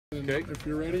Okay. If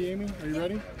you're ready, Amy, are you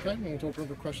ready? Okay, and we'll open up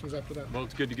for questions after that. Well,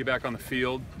 it's good to get back on the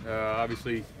field.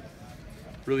 Obviously,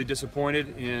 really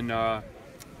disappointed in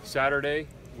Saturday.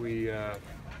 We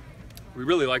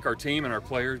really like our team and our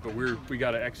players, but we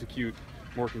got to execute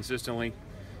more consistently.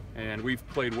 And we've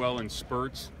played well in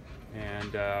spurts,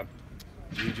 and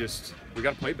we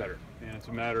got to play better. And it's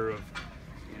a matter of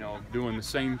doing the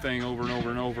same thing over and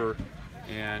over and over,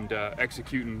 and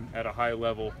executing at a high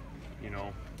level,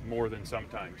 more than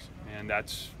sometimes. And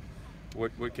that's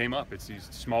what came up. It's these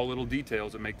small little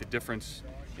details that make the difference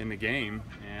in the game,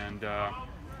 and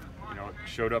it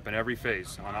showed up in every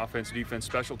phase, on offense, defense,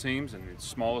 special teams, and the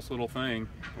smallest little thing.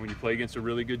 And when you play against a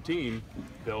really good team,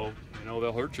 they'll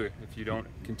hurt you if you don't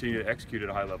continue to execute at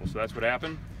a high level. So that's what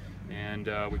happened, and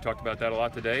we talked about that a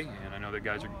lot today, and I know that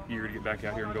guys are eager to get back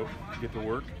out here and go get to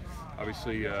work.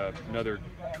 Obviously, another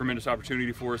tremendous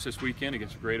opportunity for us this weekend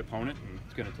against a great opponent, and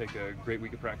it's going to take a great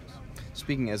week of practice.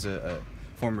 Speaking as a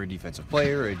former defensive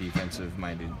player, a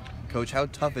defensive-minded coach, how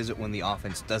tough is it when the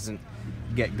offense doesn't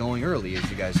get going early, as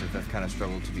you guys have kind of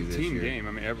struggled to do this year? Team game.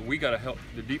 I mean, we got to help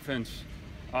the defense,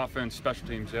 offense, special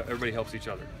teams. Everybody helps each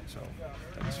other. So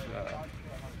that's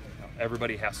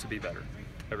everybody has to be better.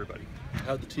 Everybody.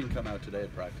 How'd the team come out today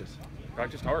at practice?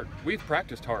 Practiced hard. We've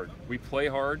practiced hard. We play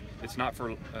hard. It's not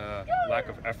for lack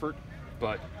of effort,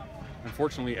 but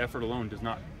unfortunately, effort alone does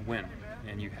not win,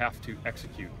 and you have to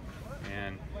execute,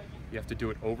 and you have to do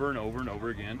it over and over and over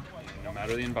again, no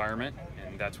matter the environment,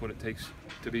 and that's what it takes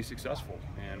to be successful.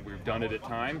 And we've done it at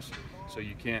times, so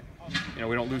you can't,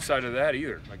 we don't lose sight of that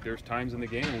either. Like, there's times in the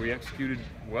game where we executed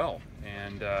well,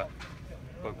 and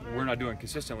but we're not doing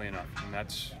consistently enough, and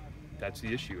that's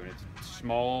the issue. And it's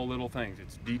small little things.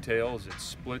 It's details, it's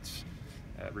splits,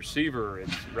 receiver,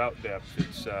 it's route depth,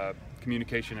 it's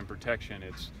communication and protection,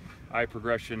 it's eye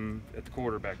progression at the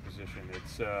quarterback position,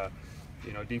 it's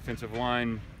defensive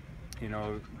line,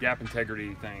 gap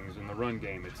integrity things in the run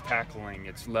game, it's tackling,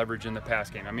 it's leverage in the pass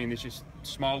game. I mean, it's just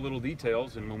small little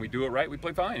details, and when we do it right, we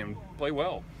play fine and play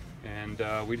well. And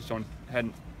we just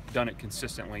hadn't done it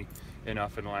consistently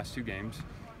enough in the last two games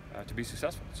to be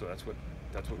successful. So that's what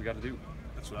we got to do.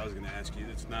 That's what I was going to ask you.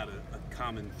 It's not a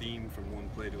common theme from one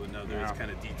play to another. No. It's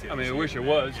kind of detailed. I mean, I wish it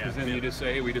was, because then you just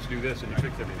say, hey, we just do this and you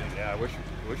fix everything. Yeah, I wish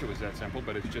it was that simple,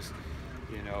 but it's just,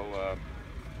 it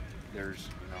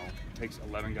takes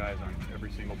 11 guys on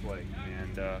every single play.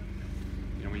 And,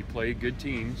 when you play good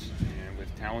teams and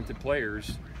with talented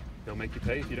players, they'll make you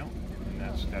pay if you don't. And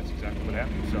that's exactly what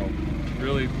happened. So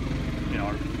really, we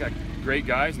got great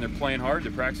guys and they're playing hard,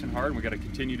 they're practicing hard, and we got to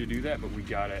continue to do that, but we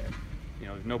got to,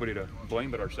 there's nobody to blame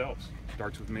but ourselves. It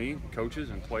starts with me,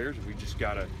 coaches, and players, and we just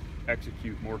got to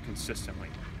execute more consistently.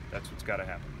 That's what's got to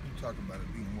happen. You talk about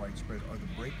it being widespread. Are the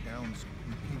breakdowns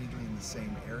repeatedly in the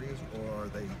same areas, or are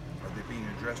they being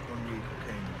addressed one week,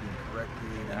 okay, and they're being corrected,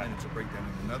 and then it's a breakdown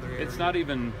in another area? It's not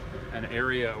even an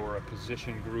area or a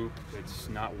position group. It's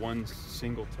not one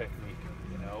single technique.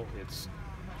 It's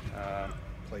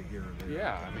play here or there.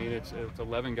 Yeah, I mean, it's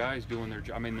 11 guys doing their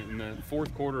job. I mean, in the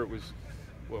fourth quarter, it was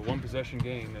one possession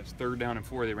game. That's 3rd down and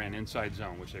 4. They ran inside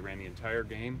zone, which they ran the entire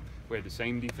game. We had the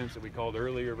same defense that we called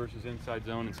earlier versus inside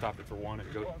zone, and stopped it for 1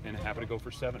 and it happened to go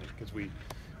for 70 because we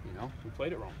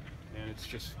played it wrong. And it's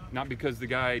just not because the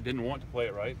guy didn't want to play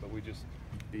it right, but we just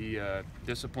the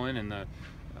discipline and the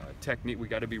technique. We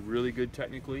got to be really good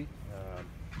technically,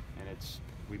 and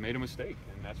we made a mistake,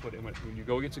 and that's what when you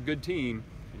go against a good team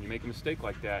and you make a mistake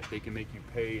like that, they can make you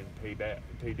pay and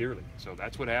pay dearly. So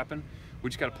that's what happened. We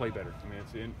just got to play better. I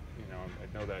mean,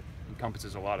 I know that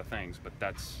encompasses a lot of things, but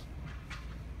that's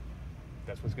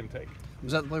what it's going to take.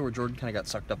 Was that the play where Jordan kind of got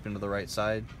sucked up into the right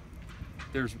side?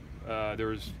 There was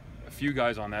a few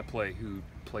guys on that play who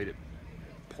played it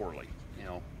poorly,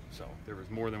 so there was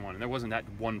more than one. And there wasn't that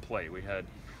one play. We had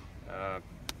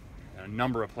a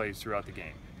number of plays throughout the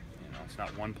game. It's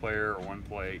not one player or one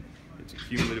play. It's a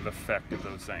cumulative effect of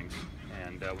those things.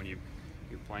 And when you're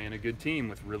playing a good team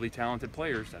with really talented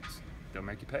players, they'll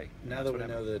make you pay. Now that we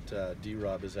know that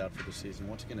D-Rob is out for the season,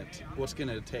 what's going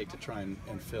to take to try and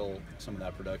fill some of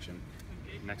that production?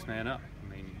 Next man up.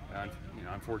 I mean,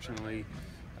 unfortunately,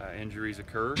 injuries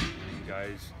occur, and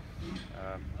guys,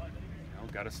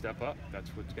 got to step up. That's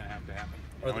what's going to have to happen.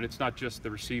 And it's not just the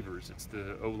receivers; it's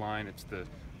the O-line, it's the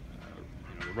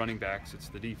the running backs, it's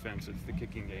the defense, it's the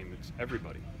kicking game, it's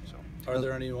everybody. So, is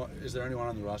there anyone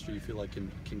on the roster you feel like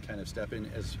can kind of step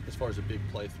in as far as a big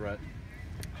play threat?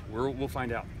 We'll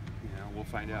find out. We'll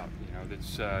find out.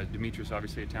 That's Demetrius,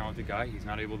 obviously a talented guy. He's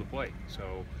not able to play,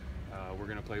 so we're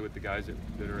going to play with the guys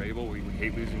that are able. We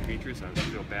hate losing Demetrius. I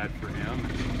feel bad for him.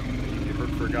 It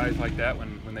hurts for guys like that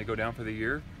when they go down for the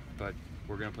year, but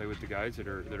we're going to play with the guys that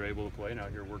are able to play and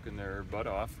out here working their butt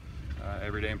off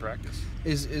every day in practice.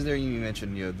 Is there, you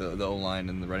mentioned the O-line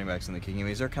and the running backs in the kicking game,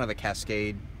 is there kind of a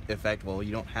cascade effect? Well,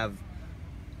 you don't have,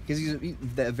 because he's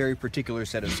that very particular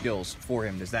set of skills for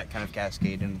him, does that kind of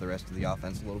cascade into the rest of the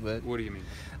offense a little bit? What do you mean?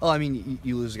 Oh, I mean,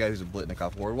 you lose a guy who's a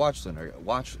Blitnikoff Award watch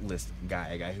list guy,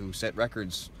 a guy who set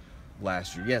records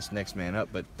last year. Yes, next man up,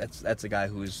 but that's a guy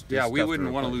who is we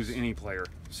wouldn't want to lose any player.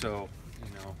 So,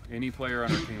 any player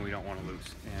on our team we don't want to lose.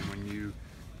 And when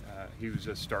he was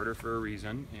a starter for a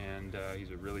reason, and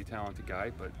he's a really talented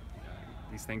guy, but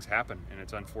these things happen, and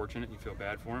it's unfortunate. You feel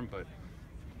bad for him, but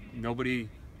nobody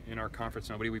in our conference,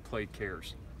 nobody we played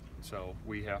cares. So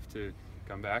we have to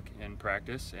come back and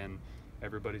practice, and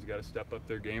everybody's got to step up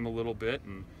their game a little bit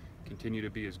and continue to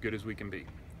be as good as we can be.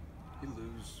 You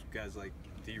lose guys like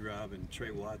D-Rob and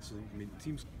Trey Watson. I mean,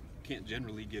 teams can't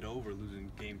generally get over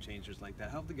losing game changers like that.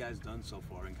 How have the guys done so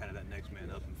far and kind of that next man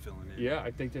up and filling in? Yeah,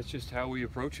 I think that's just how we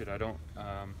approach it. I don't,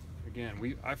 again,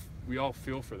 we all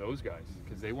feel for those guys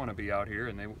because they want to be out here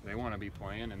and they want to be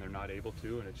playing and they're not able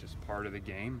to, and it's just part of the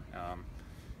game.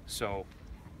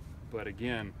 But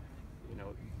again,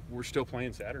 we're still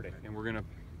playing Saturday, and we're going to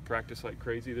practice like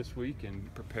crazy this week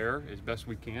and prepare as best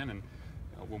we can. And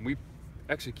when we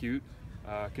execute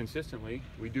consistently,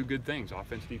 we do good things,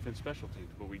 offense, defense, special teams.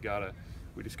 But we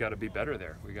just gotta be better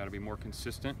there. We gotta be more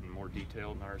consistent and more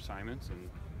detailed in our assignments, and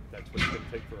that's what it's gonna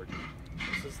take for our team.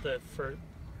 This is the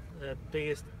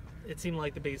biggest. It seemed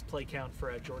like the biggest play count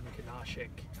for Jordan Kanashik.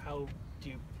 How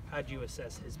do you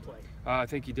assess his play? I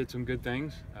think he did some good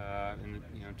things, in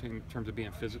terms of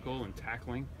being physical and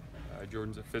tackling.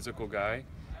 Jordan's a physical guy.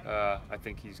 I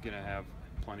think he's gonna have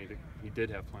plenty to. He did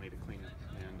have plenty to clean up.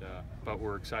 But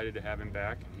we're excited to have him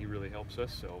back, and he really helps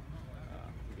us. So,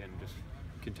 again, just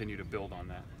continue to build on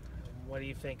that. What do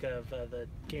you think of the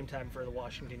game time for the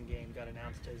Washington game? Got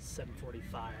announced as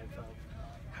 7:45.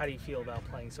 How do you feel about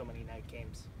playing so many night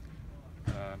games?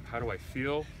 How do I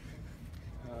feel?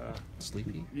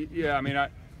 Sleepy? Yeah, I mean,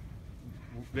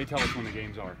 they tell us when the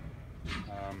games are.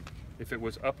 If it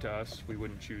was up to us, we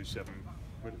wouldn't choose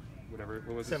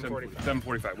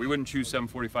 7:45. We wouldn't choose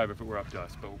 7:45 if it were up to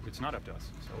us, but it's not up to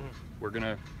us. So we're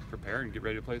gonna prepare and get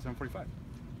ready to play at 7:45.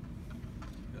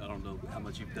 I don't know how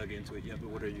much you've dug into it yet, but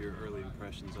what are your early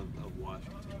impressions of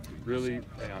Washington? Really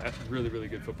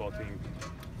good football team.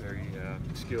 Very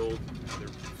skilled. They're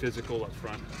physical up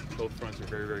front. Both fronts are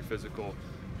very, very physical.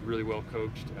 Really well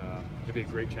coached. It'd be a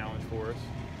great challenge for us.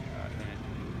 And I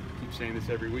keep saying this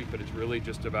every week, but it's really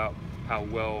just about how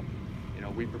well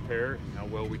we prepare and how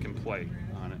well we can play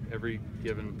on it every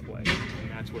given play.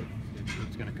 And that's what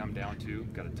it's going to come down to.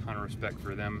 Got a ton of respect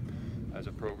for them as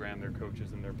a program, their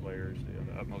coaches and their players. They have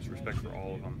the utmost respect for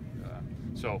all of them.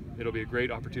 So it'll be a great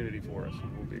opportunity for us,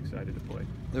 and we'll be excited to play.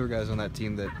 There were guys on that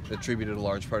team that attributed a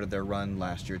large part of their run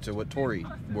last year to what Torrey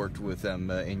worked with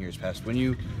them in years past.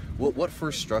 What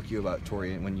first struck you about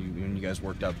Torrey when you guys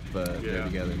worked up there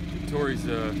together? Torrey's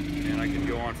and I can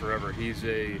go on forever. He's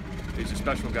a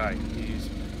special guy. He's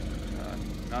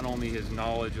not only his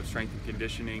knowledge of strength and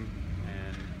conditioning,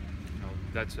 and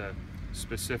that's a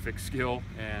specific skill,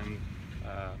 and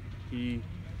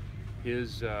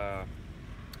his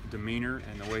demeanor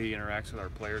and the way he interacts with our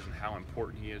players and how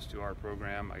important he is to our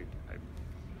program, I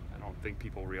don't think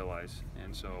people realize.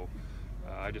 And so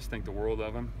I just think the world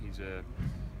of him. He's a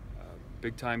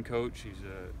big-time coach. He's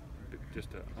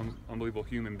just an unbelievable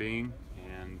human being,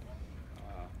 and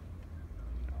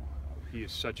he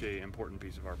is such an important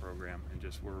piece of our program. And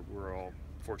just we're all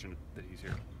fortunate that he's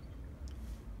here.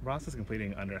 Ross is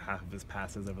completing under half of his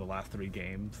passes over the last 3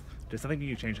 games. Does something need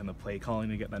to change on the play calling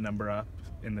to get that number up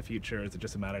in the future? Is it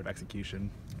just a matter of execution?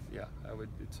 Yeah,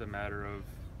 it's a matter of,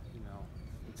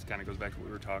 it kind of goes back to what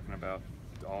we were talking about,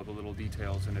 all the little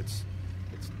details, and it's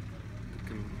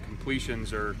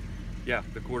completions are,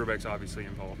 the quarterback's obviously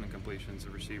involved in completions,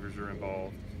 the receivers are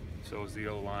involved, so is the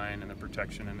O-line and the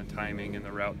protection and the timing and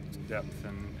the route depth,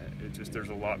 and there's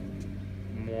a lot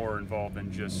more involved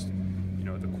than just,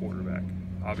 the quarterback.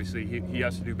 Obviously, he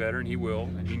has to do better, and he will,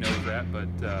 and he knows that. But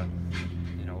I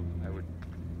would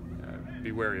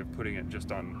be wary of putting it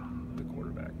just on the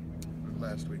quarterback.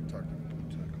 Last week, talked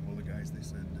to a couple of the guys. They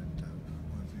said that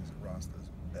one of the things that Ross does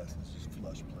best is just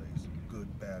flush plays, good,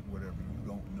 bad, whatever. You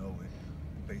don't know it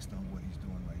based on what he's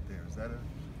doing right there. Is that a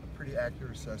pretty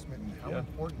accurate assessment? And how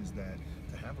important is that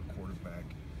to have a quarterback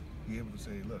be able to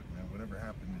say, look, man, whatever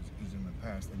happened is in the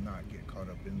past, and not get caught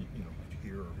up in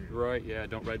here or here. Right. Yeah.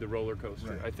 Don't ride the roller coaster.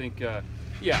 Right. I think. I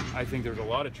think there's a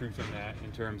lot of truth in that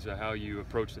in terms of how you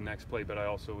approach the next play. But I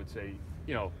also would say,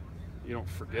 you don't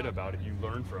forget about it. You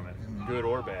learn from it, good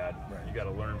or bad. Right. You got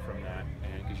to learn from that,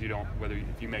 and because you don't,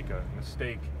 if you make a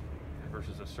mistake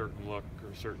versus a certain look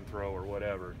or a certain throw or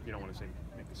whatever, you don't want to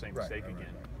make the same mistake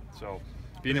again. So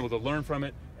being able to learn from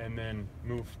it and then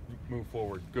move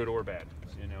forward, good or bad.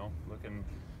 You know,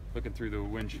 looking through the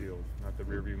windshield, not the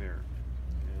rearview mirror.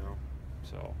 You know,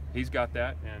 so he's got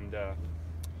that, and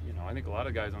you know, I think a lot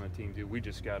of guys on the team do. We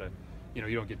just gotta, you know,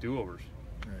 you don't get do-overs.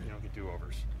 Right. You don't get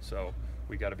do-overs. So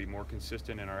we got to be more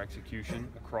consistent in our execution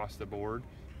across the board,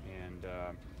 and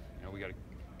you know, we got to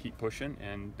keep pushing.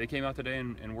 And they came out today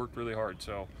and worked really hard.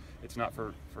 So it's not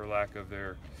for lack of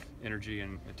their energy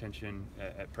and attention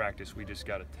at practice. We just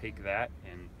got to take that,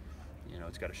 and you know,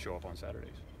 it's got to show up on Saturdays.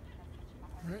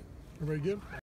 All right. Everybody good?